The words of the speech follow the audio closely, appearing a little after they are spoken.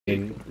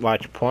You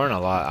watch porn a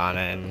lot on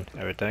it and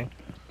everything.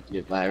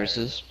 You get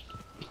viruses?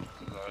 No,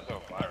 there's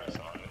no virus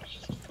on it.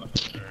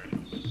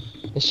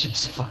 It's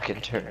just a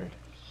fucking turd.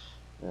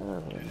 You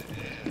never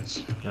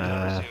seen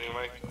anything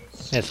like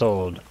this? It's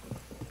old.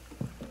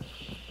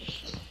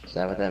 Is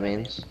that what that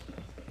means?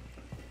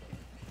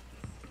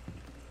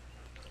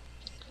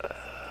 Do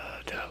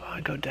I want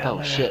to go down there?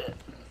 Oh shit.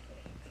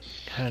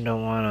 Kinda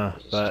don't wanna,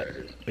 but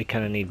we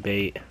kinda need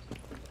bait.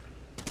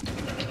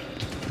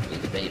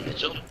 Need the bait,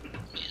 Mitchell. Need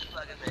the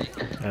fucking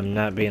bait. I'm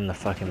not being the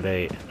fucking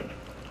bait.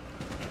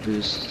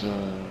 Boost,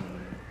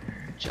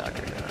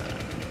 Juggernaut.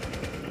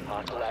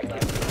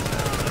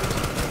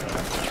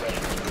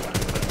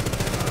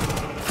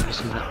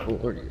 Who's not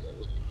bored?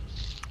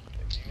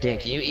 Dan,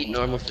 can you eat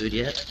normal food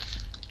yet?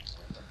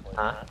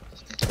 Huh?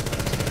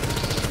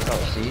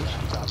 Oh, Siege?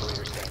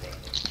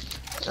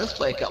 Let's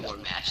play a couple more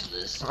matches of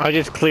this. I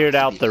just cleared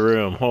out the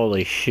room.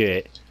 Holy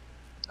shit.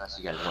 Unless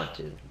you guys want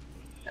to.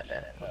 Not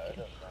bad.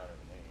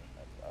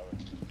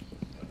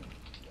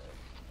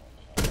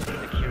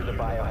 Secure the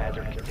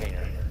biohazard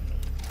container.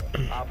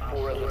 Op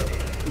 4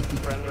 eliminated.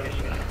 Friendly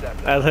mission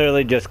accepted. I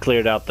literally just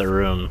cleared out the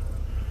room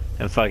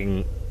and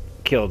fucking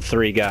killed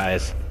 3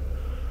 guys.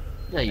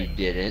 No, you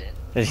didn't.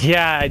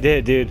 Yeah, I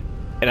did, dude.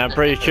 And I'm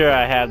pretty sure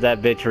I have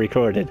that bitch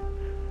recorded.